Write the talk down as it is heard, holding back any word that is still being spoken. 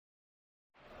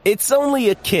It's only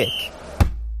a kick,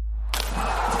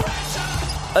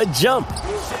 a jump,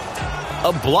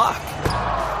 a block.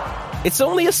 It's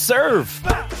only a serve.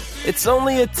 It's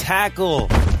only a tackle,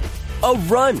 a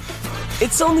run.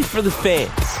 It's only for the fans.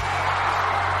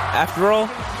 After all,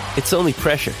 it's only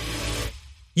pressure.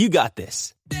 You got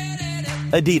this.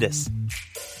 Adidas.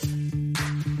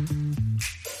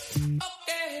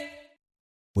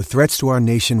 With threats to our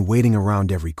nation waiting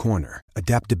around every corner,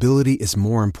 adaptability is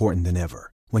more important than ever.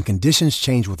 When conditions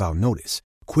change without notice,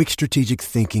 quick strategic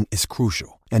thinking is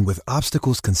crucial. And with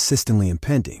obstacles consistently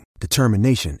impending,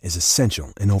 determination is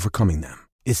essential in overcoming them.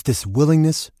 It's this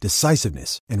willingness,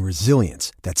 decisiveness, and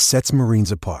resilience that sets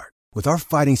Marines apart. With our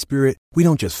fighting spirit, we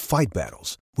don't just fight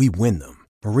battles, we win them.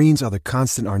 Marines are the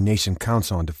constant our nation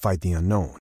counts on to fight the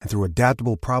unknown. And through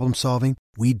adaptable problem solving,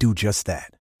 we do just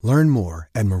that. Learn more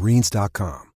at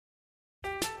marines.com.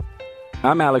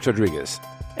 I'm Alex Rodriguez.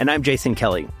 And I'm Jason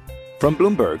Kelly. From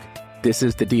Bloomberg, this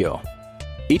is The Deal.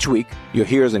 Each week, you'll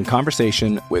hear us in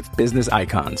conversation with business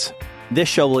icons. This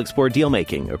show will explore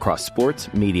deal-making across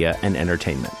sports, media, and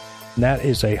entertainment. That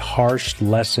is a harsh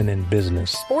lesson in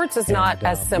business. Sports is not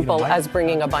as simple as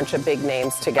bringing a bunch of big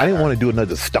names together. I didn't want to do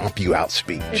another stomp you out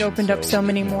speech. It opened up so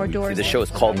many more doors. The show is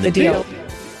called The Deal.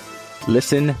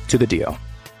 Listen to The Deal.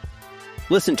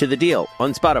 Listen to The Deal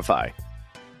on Spotify.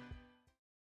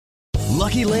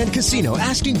 Lucky Land Casino,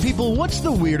 asking people, what's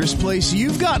the weirdest place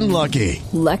you've gotten lucky?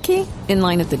 Lucky? In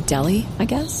line at the deli, I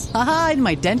guess? Aha, in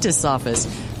my dentist's office.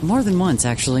 More than once,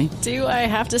 actually. Do I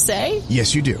have to say?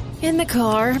 Yes, you do. In the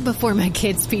car before my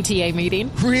kids' PTA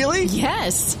meeting. Really?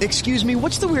 Yes. Excuse me,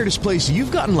 what's the weirdest place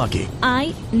you've gotten lucky?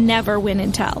 I never win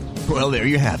and tell. Well, there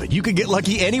you have it. You can get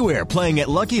lucky anywhere, playing at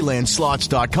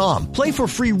LuckyLandSlots.com. Play for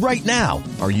free right now.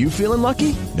 Are you feeling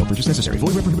lucky? No purchase necessary.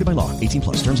 Void where prohibited by law. 18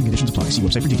 plus. Terms and conditions apply. See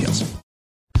website for details.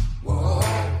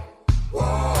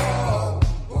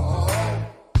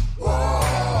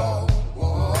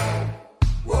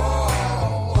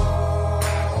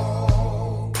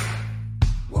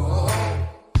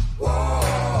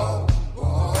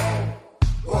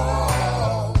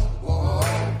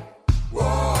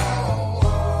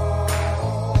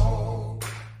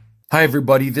 Hi,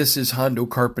 everybody. This is Hondo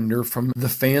Carpenter from the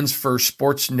Fans First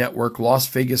Sports Network Las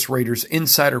Vegas Raiders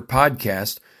Insider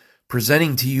Podcast,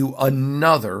 presenting to you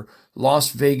another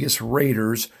Las Vegas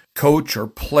Raiders coach or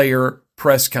player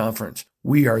press conference.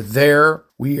 We are there.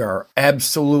 We are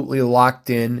absolutely locked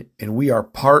in, and we are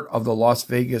part of the Las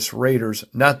Vegas Raiders,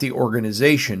 not the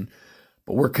organization,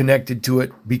 but we're connected to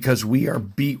it because we are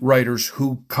beat writers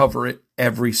who cover it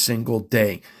every single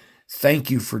day. Thank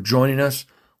you for joining us.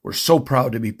 We're so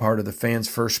proud to be part of the Fans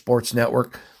First Sports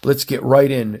Network. Let's get right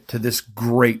into this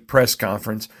great press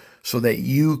conference so that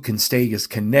you can stay as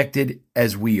connected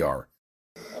as we are.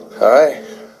 All right.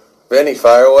 Benny,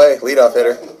 fire away. Leadoff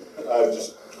hitter. I was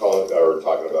just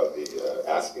talking about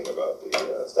asking about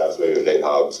the status maybe of Nate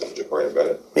Hobbs and Ja'Cory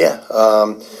Bennett. Yeah.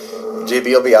 JB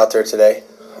will be out there today.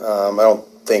 I don't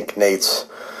think Nate's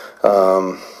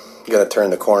going to turn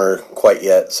the corner quite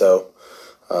yet, so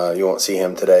you won't see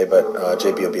him today, but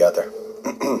JB will be out there.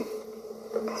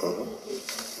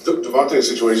 Devontae's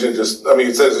situation, it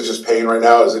says it's just pain right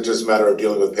now. Is it just a matter of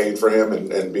dealing with pain for him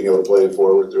and being able to play it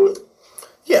forward through it?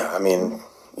 Yeah, I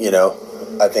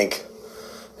think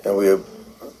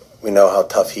we know how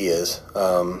tough he is,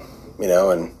 and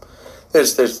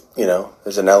there's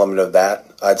an element of that.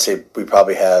 I'd say we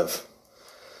probably have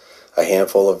a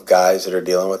handful of guys that are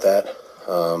dealing with that.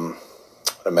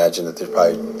 I'd imagine that there's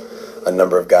probably a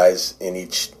number of guys in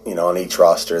each, on each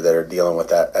roster that are dealing with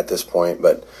that at this point.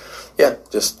 But yeah,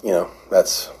 just,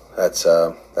 that's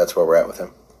where we're at with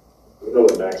him. We know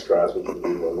what Max Crosby can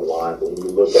do on the line, but when you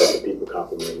look at the people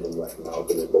complimenting him, like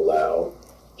Malcolm and Bilal,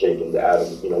 Jenkins,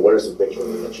 Adams, what are some things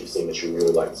from him that you've seen that you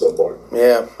really like so far?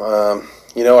 Yeah, I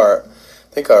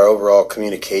think our overall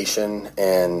communication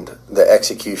and the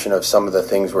execution of some of the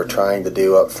things we're trying to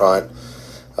do up front,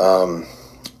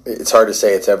 it's hard to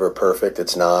say it's ever perfect.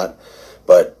 It's not.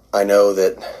 But I know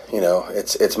that,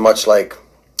 it's much like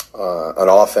an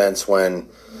offense when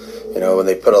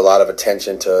they put a lot of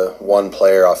attention to one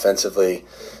player offensively,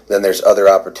 then there's other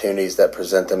opportunities that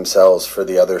present themselves for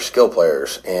the other skill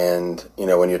players. And,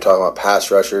 when you're talking about pass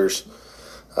rushers,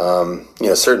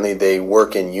 certainly they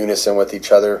work in unison with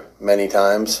each other many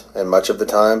times and much of the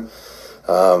time.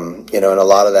 And a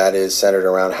lot of that is centered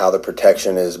around how the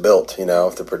protection is built.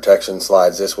 If the protection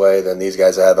slides this way, then these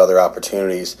guys have other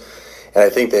opportunities. And I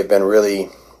think they've been really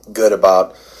good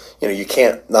about,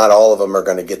 not all of them are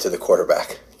going to get to the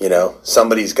quarterback.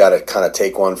 Somebody's got to kind of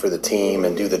take one for the team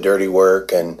and do the dirty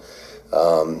work. And,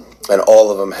 And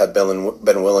all of them have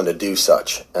been willing to do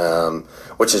such,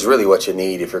 which is really what you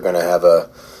need if you're going to have a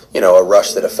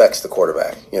rush that affects the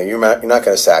quarterback. You're not going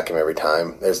to sack him every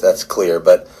time. That's clear.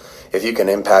 But if you can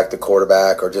impact the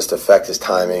quarterback or just affect his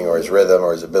timing or his rhythm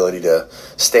or his ability to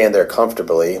stand there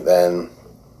comfortably, then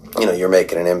you're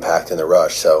making an impact in the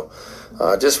rush. So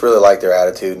just really like their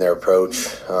attitude and their approach.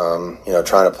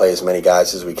 Trying to play as many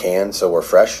guys as we can so we're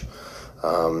fresh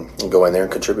and go in there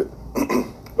and contribute.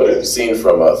 What have you seen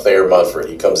from Thayer Munford?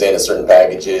 He comes in certain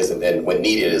packages and then when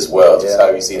needed as well. Just how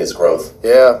have you seen his growth?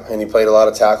 Yeah, and he played a lot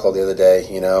of tackle the other day,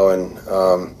 and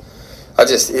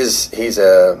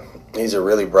he's a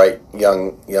really bright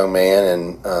young man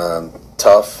and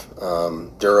tough,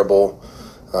 durable.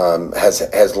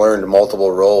 Has learned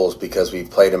multiple roles because we've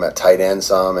played him at tight end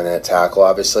some and at tackle,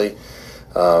 obviously,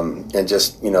 and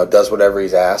just does whatever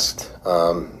he's asked,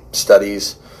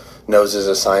 studies, knows his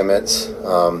assignments,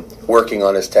 working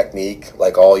on his technique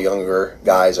like all younger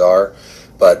guys are.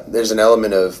 But there's an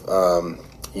element of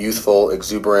youthful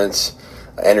exuberance,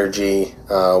 energy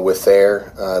with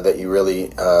Thayer that you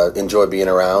really enjoy being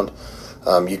around.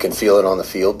 You can feel it on the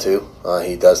field too.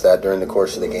 He does that during the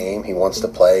course of the game. He wants to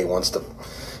play, he wants to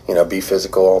be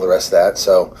physical, all the rest of that.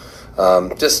 So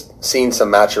just seen some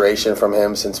maturation from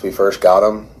him since we first got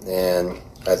him, and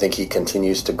I think he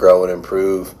continues to grow and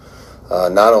improve.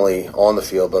 Not only on the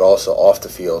field, but also off the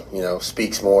field.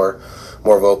 Speaks more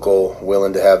vocal,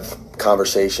 willing to have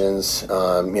conversations,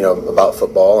 about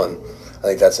football, and I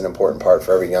think that's an important part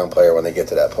for every young player when they get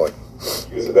to that point.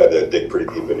 You guys have had to dig pretty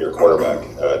deep in your quarterback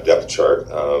depth chart,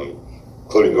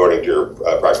 including going into your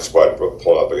practice squad,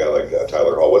 pulling up a guy like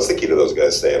Tyler Hall. What's the key to those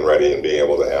guys staying ready and being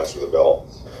able to answer the bell?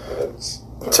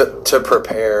 To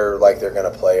prepare like they're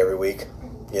going to play every week,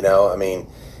 and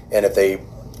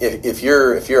if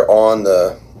you're on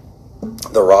the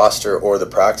roster or the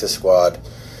practice squad,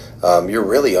 you're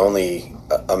really only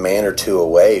a man or two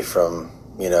away from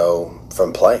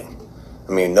playing.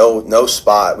 No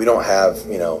spot. We don't have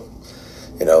 4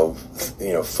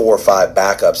 or 5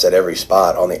 backups at every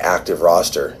spot on the active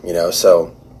roster.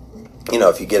 So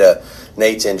if you get a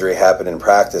Nate's injury happened in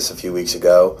practice a few weeks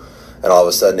ago, and all of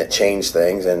a sudden it changed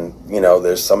things, and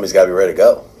there's somebody's got to be ready to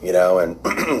go. And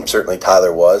certainly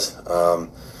Tyler was.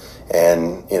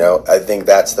 And I think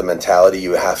that's the mentality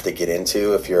you have to get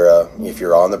into if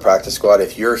you're on the practice squad.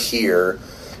 If you're here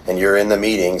and you're in the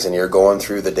meetings and you're going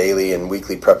through the daily and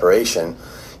weekly preparation,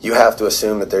 you have to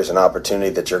assume that there's an opportunity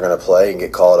that you're going to play and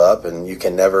get called up, and you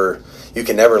can never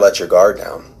let your guard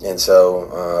down. And so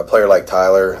a player like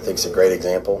Tyler, I think, is a great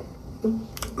example.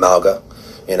 Malga,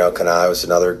 Kanai was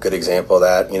another good example of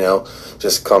that.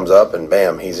 Just comes up and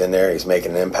bam, he's in there. He's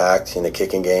making an impact in the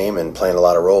kicking game and playing a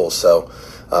lot of roles. So.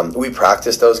 We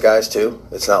practice those guys too.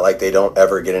 It's not like they don't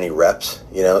ever get any reps,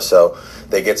 so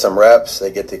they get some reps, they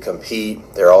get to compete.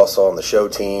 They're also on the show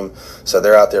team, so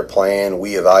they're out there playing.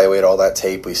 We evaluate all that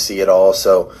tape, we see it all.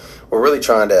 So we're really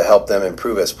trying to help them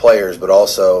improve as players, but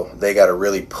also they got to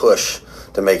really push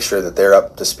to make sure that they're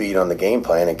up to speed on the game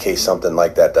plan in case something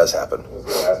like that does happen. I was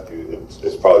going to ask you,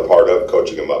 it's probably part of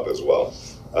coaching them up as well.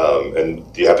 And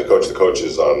do you have to coach the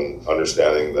coaches on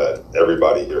understanding that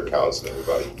everybody here counts and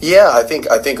everybody? Yeah, I think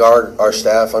our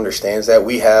staff understands that.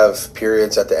 We have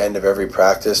periods at the end of every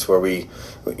practice where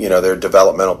they're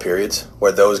developmental periods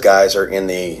where those guys are in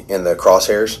the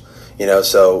crosshairs.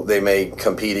 So they may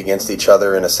compete against each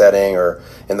other in a setting or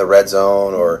in the red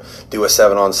zone or do a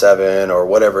 7-on-7 or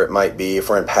whatever it might be. If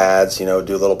we're in pads, do a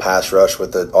little pass rush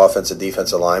with the offensive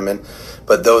defensive linemen.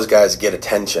 But those guys get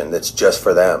attention that's just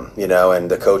for them,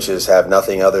 and the coaches have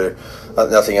nothing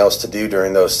else to do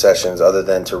during those sessions other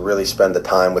than to really spend the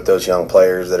time with those young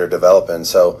players that are developing.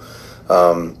 So,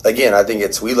 again, I think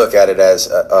we look at it as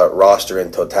a roster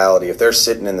in totality. If they're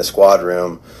sitting in the squad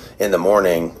room in the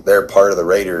morning, they're part of the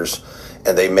Raiders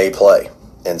and they may play.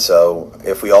 And so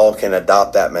if we all can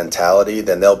adopt that mentality,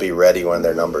 then they'll be ready when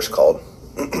their number's called.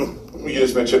 You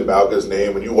just mentioned Malga's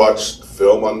name. When you watch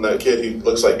film on that kid, he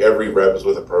looks like every rep is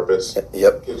with a purpose.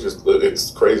 Yep.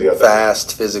 It's crazy.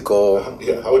 Fast, physical.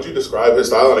 How would you describe his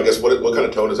style? And I guess what kind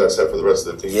of tone does that set for the rest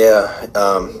of the team? Yeah.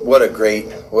 What a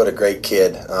great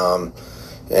kid.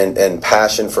 And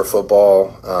passion for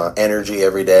football, energy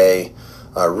every day.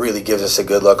 Really gives us a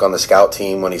good look on the scout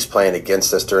team when he's playing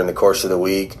against us during the course of the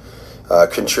week.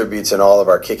 Contributes in all of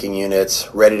our kicking units,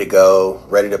 ready to go,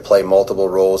 ready to play multiple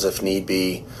roles if need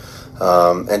be,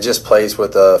 and just plays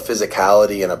with a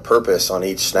physicality and a purpose on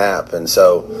each snap. And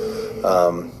so,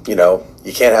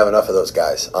 you can't have enough of those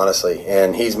guys, honestly.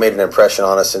 And he's made an impression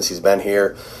on us since he's been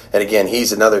here. And again,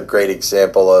 he's another great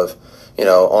example of,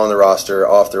 on the roster,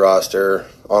 off the roster,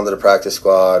 onto the practice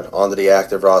squad, onto the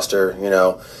active roster,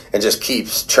 and just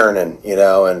keeps churning,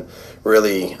 and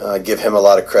really give him a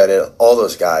lot of credit, all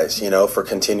those guys, for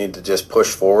continuing to just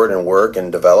push forward and work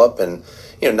and develop. And,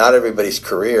 not everybody's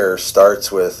career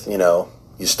starts with,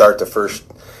 you start the first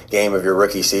game of your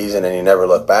rookie season and you never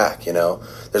look back,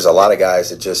 There's a lot of guys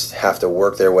that just have to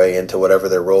work their way into whatever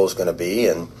their role is going to be,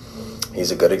 and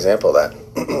he's a good example of that.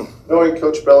 Knowing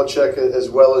Coach Belichick as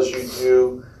well as you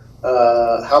do,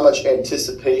 how much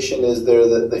anticipation is there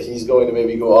that he's going to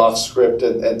maybe go off script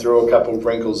and throw a couple of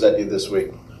wrinkles at you this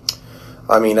week?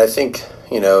 I mean, I think,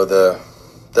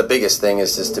 the biggest thing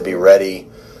is just to be ready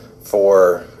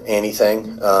for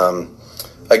anything.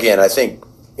 Again, I think,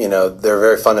 they're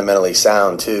very fundamentally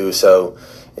sound too, so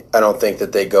I don't think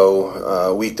that they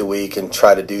go week to week and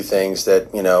try to do things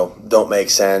that, don't make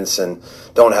sense and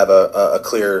don't have a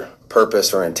clear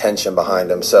purpose or intention behind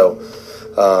them. So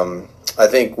I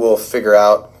think we'll figure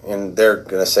out, and they're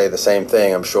going to say the same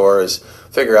thing, I'm sure, is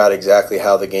figure out exactly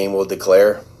how the game will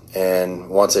declare. And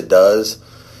once it does,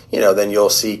 then you'll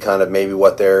see kind of maybe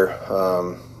what their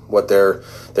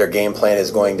game plan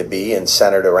is going to be and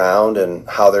centered around, and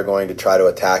how they're going to try to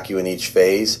attack you in each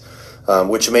phase,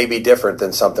 which may be different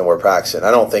than something we're practicing.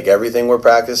 I don't think everything we're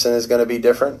practicing is going to be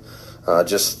different,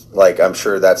 just like I'm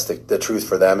sure that's the truth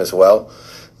for them as well.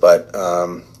 But,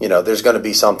 there's going to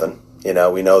be something.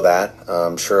 We know that.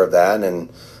 I'm sure of that, and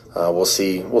we'll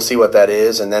see what that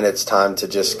is, and then it's time to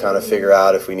just kind of figure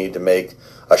out if we need to make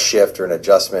a shift or an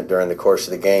adjustment during the course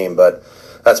of the game. But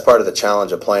that's part of the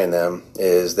challenge of playing them,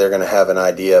 is they're going to have an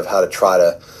idea of how to try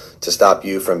to stop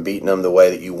you from beating them the way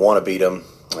that you want to beat them,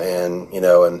 and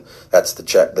and that's the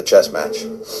chess match.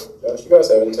 Josh, you guys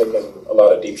haven't taken a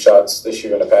lot of deep shots this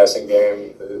year in the passing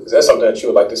game. Is that something that you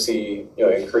would like to see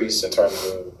increase in terms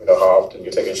of how often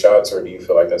you're taking shots, or do you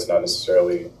feel like that's not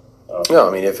necessarily? No,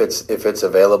 I mean if it's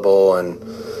available and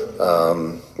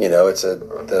it's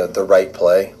the right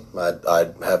play,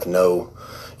 I'd have no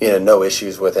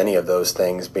issues with any of those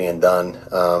things being done.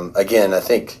 Again, I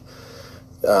think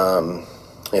I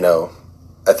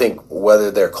think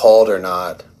whether they're called or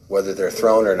not, whether they're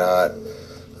thrown or not,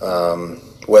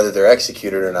 whether they're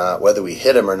executed or not, whether we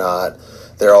hit them or not,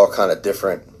 they're all kind of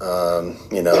different.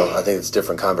 I think it's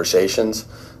different conversations.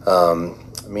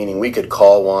 Meaning we could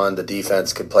call one, the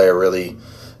defense could play a really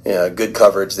good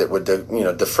coverage that would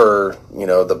defer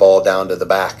the ball down to the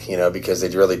back, because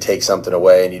they'd really take something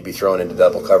away and you'd be thrown into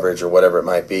double coverage or whatever it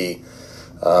might be.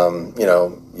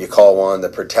 You call one, the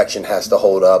protection has to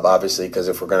hold up, obviously, because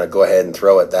if we're going to go ahead and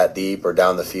throw it that deep or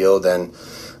down the field, then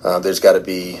there's got to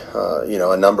be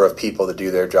a number of people that do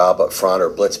their job up front, or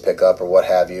blitz pickup or what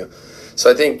have you.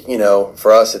 So I think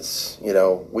for us it's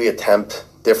we attempt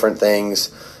different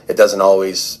things. It doesn't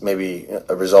always maybe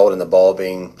result in the ball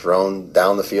being thrown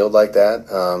down the field like that.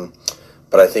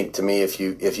 But I think, to me, if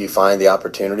you find the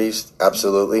opportunities,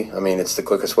 absolutely. I mean, it's the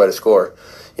quickest way to score,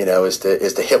 is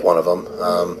to hit one of them.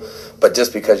 But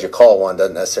just because you call one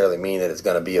doesn't necessarily mean that it's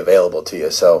going to be available to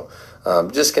you. So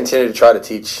just continue to try to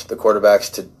teach the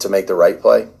quarterbacks to make the right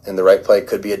play, and the right play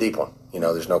could be a deep one.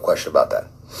 There's no question about that.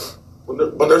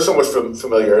 When there's so much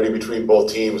familiarity between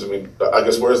both teams, I mean, I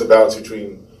guess where's the balance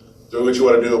between doing what you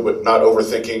want to do but not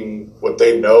overthinking what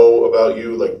they know about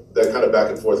you? Like, that kind of back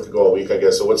and forth could go all week, I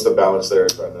guess. So what's the balance there,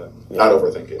 trying to not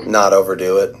overthink it? Not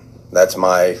overdo it. That's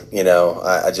my,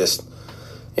 I just,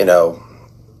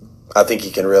 I think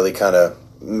you can really kind of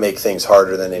make things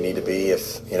harder than they need to be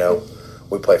if,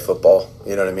 we play football.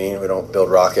 You know what I mean? We don't build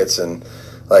rockets, and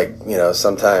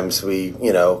sometimes we,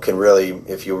 can really,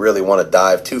 if you really want to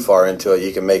dive too far into it,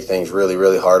 you can make things really,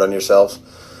 really hard on yourselves.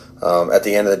 At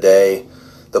the end of the day,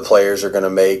 the players are going to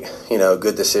make,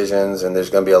 good decisions, and there's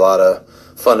going to be a lot of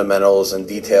fundamentals and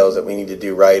details that we need to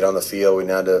do right on the field.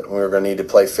 We're going to need to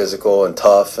play physical and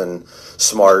tough and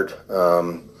smart,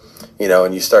 and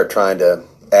you start trying to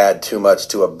add too much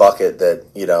to a bucket that,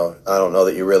 I don't know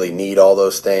that you really need all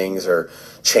those things, or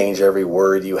change every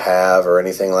word you have or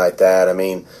anything like that. I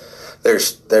mean,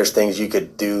 there's things you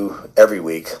could do every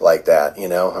week like that,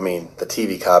 I mean, the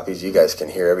TV copies, you guys can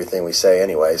hear everything we say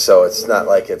anyway, so it's not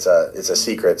like it's a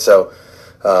secret. So,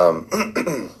 I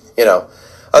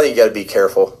think you got to be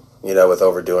careful, with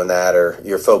overdoing that, or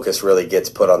your focus really gets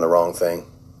put on the wrong thing.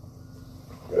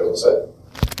 Well said.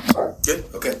 All right. Good.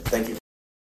 Okay. Thank you.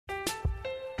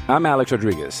 I'm Alex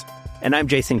Rodriguez. And I'm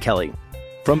Jason Kelly.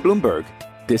 From Bloomberg,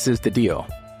 this is The Deal.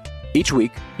 Each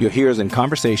week, you'll hear us in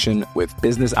conversation with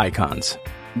business icons.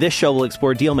 This show will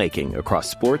explore deal-making across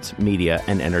sports, media,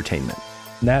 and entertainment.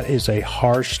 That is a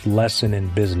harsh lesson in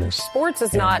business. Sports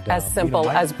is not as simple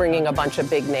as bringing a bunch of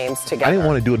big names together. I didn't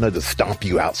want to do another stomp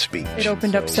you out speech. It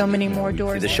opened up so many more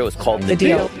doors. The show is called The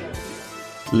Deal.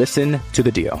 Listen to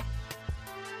the deal.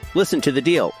 Listen to The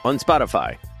Deal on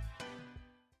Spotify.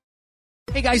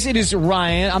 Hey guys, it is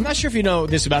Ryan. I'm not sure if you know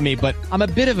this about me, but I'm a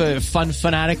bit of a fun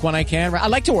fanatic when I can. I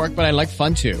like to work, but I like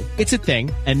fun too. It's a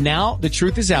thing. And now the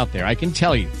truth is out there. I can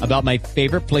tell you about my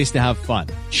favorite place to have fun.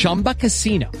 Chumba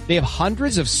Casino. They have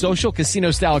hundreds of social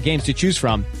casino style games to choose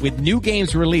from with new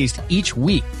games released each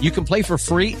week. You can play for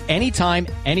free anytime,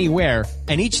 anywhere.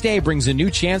 And each day brings a new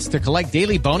chance to collect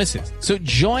daily bonuses. So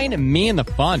join me in the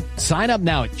fun. Sign up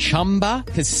now at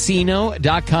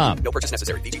ChumbaCasino.com. No purchase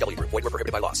necessary. VGW. Void where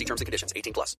prohibited by law. See terms and conditions. 18+.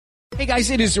 Hey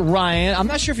guys, it is Ryan. I'm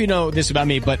not sure if you know this about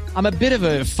me, but I'm a bit of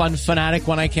a fun fanatic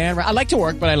when I can. I like to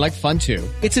work, but I like fun too.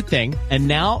 It's a thing. And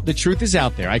now the truth is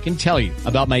out there. I can tell you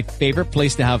about my favorite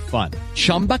place to have fun.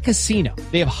 Chumba Casino.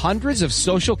 They have hundreds of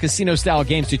social casino style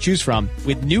games to choose from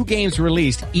with new games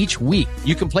released each week.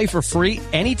 You can play for free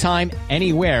anytime,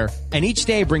 anywhere. And each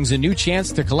day brings a new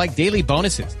chance to collect daily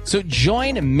bonuses. So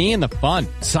join me in the fun.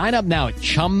 Sign up now at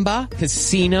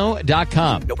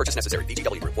ChumbaCasino.com. No purchase necessary.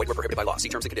 VGW. Void where prohibited by law. See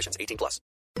terms and conditions. 18+.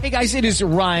 Hey guys, it is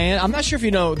Ryan. I'm not sure if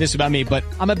you know this about me, but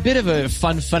I'm a bit of a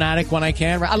fun fanatic when I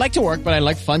can. I like to work, but I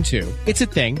like fun too. It's a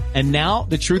thing. And now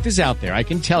the truth is out there. I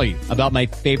can tell you about my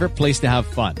favorite place to have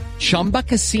fun. Chumba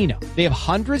Casino. They have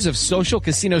hundreds of social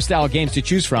casino style games to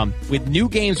choose from with new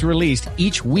games released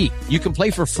each week. You can play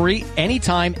for free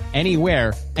anytime,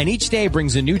 anywhere. And each day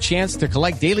brings a new chance to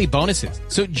collect daily bonuses.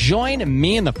 So join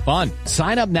me in the fun.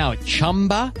 Sign up now at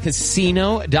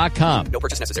ChumbaCasino.com. No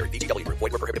purchase necessary. VGW. Void where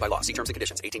prohibited by law. See terms and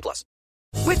conditions. 18+.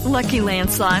 With Lucky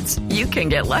Land Slots, you can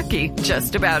get lucky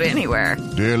just about anywhere.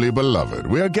 Dearly beloved,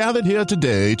 we are gathered here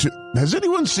today to... Has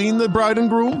anyone seen the bride and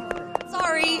groom?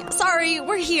 Sorry,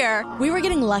 we're here. We were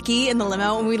getting lucky in the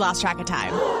limo and we lost track of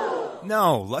time.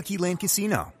 No, Lucky Land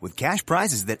Casino, with cash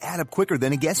prizes that add up quicker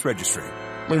than a guest registry.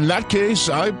 In that case,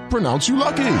 I pronounce you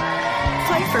lucky.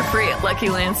 Play for free at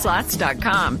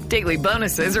LuckyLandSlots.com. Daily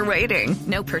bonuses are waiting.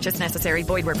 No purchase necessary.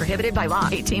 Void where prohibited by law.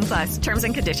 18+. Terms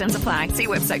and conditions apply. See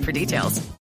website for details.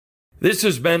 This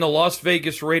has been a Las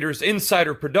Vegas Raiders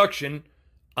Insider production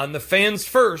on the Fans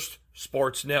First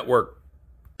Sports Network.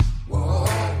 Whoa,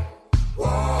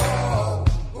 whoa.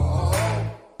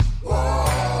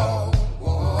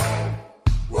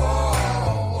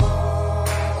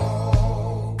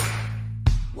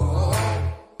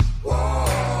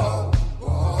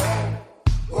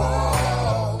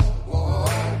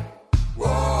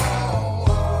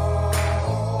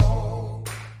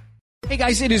 Hey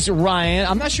guys, it is Ryan.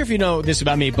 I'm not sure if you know this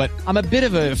about me, but I'm a bit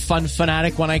of a fun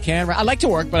fanatic when I can. I like to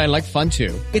work, but I like fun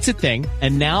too. It's a thing.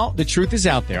 And now the truth is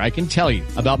out there. I can tell you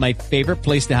about my favorite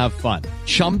place to have fun.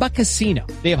 Chumba Casino.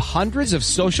 They have hundreds of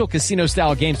social casino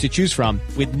style games to choose from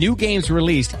with new games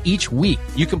released each week.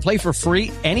 You can play for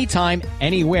free anytime,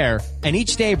 anywhere. And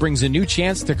each day brings a new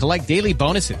chance to collect daily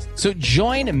bonuses. So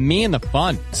join me in the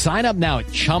fun. Sign up now at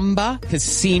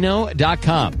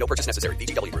ChumbaCasino.com. No purchase necessary.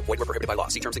 VGW. Void where prohibited by law.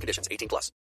 See terms and conditions.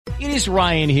 18+. It is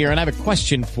Ryan here, and I have a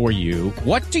question for you.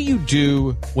 What do you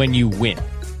do when you win?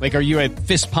 Like, are you a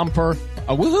fist pumper,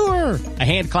 a woohooer, a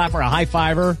hand clapper, a high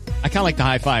fiver? I kind of like the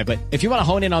high five, but if you want to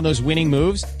hone in on those winning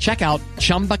moves, check out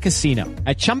Chumba Casino.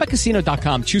 At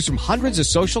ChumbaCasino.com, choose from hundreds of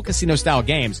social casino style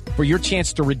games for your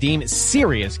chance to redeem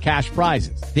serious cash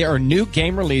prizes. There are new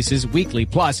game releases weekly,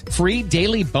 plus free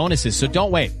daily bonuses. So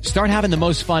don't wait. Start having the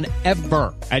most fun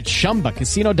ever at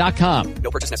ChumbaCasino.com.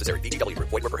 No purchase necessary. VGW.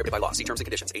 Void where prohibited by law. See terms and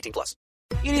conditions. 18+.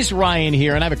 It is Ryan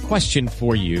here, and I have a question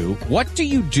for you. What do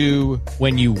you do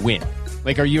when you win?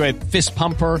 Like, are you a fist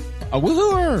pumper, a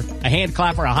woohooer, a hand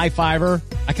clapper, a high fiver?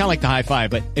 I kind of like the high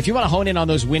five, but if you want to hone in on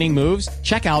those winning moves,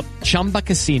 check out Chumba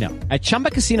Casino. At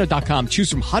ChumbaCasino.com, choose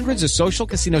from hundreds of social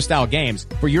casino style games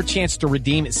for your chance to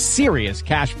redeem serious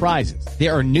cash prizes.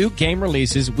 There are new game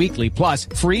releases weekly, plus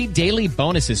free daily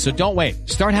bonuses. So don't wait.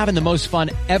 Start having the most fun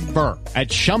ever at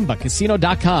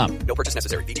ChumbaCasino.com. No purchase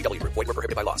necessary. VGW. Void where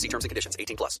prohibited by law. See terms and conditions.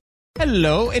 18+.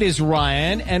 Hello, it is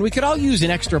Ryan, and we could all use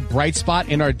an extra bright spot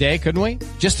in our day, couldn't we?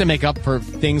 Just to make up for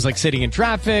things like sitting in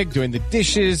traffic, doing the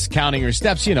dishes, counting your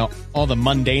steps, you know, all the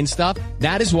mundane stuff.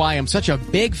 That is why I'm such a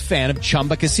big fan of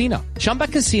Chumba Casino. Chumba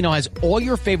Casino has all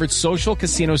your favorite social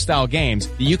casino-style games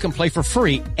that you can play for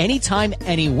free anytime,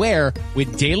 anywhere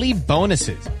with daily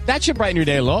bonuses. That should brighten your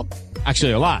day a little.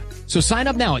 Actually, a lot. So sign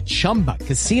up now at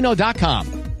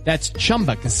ChumbaCasino.com. That's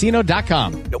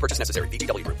ChumbaCasino.com. No purchase necessary.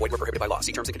 VGW. Void where prohibited by law.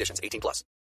 See terms and conditions. 18+.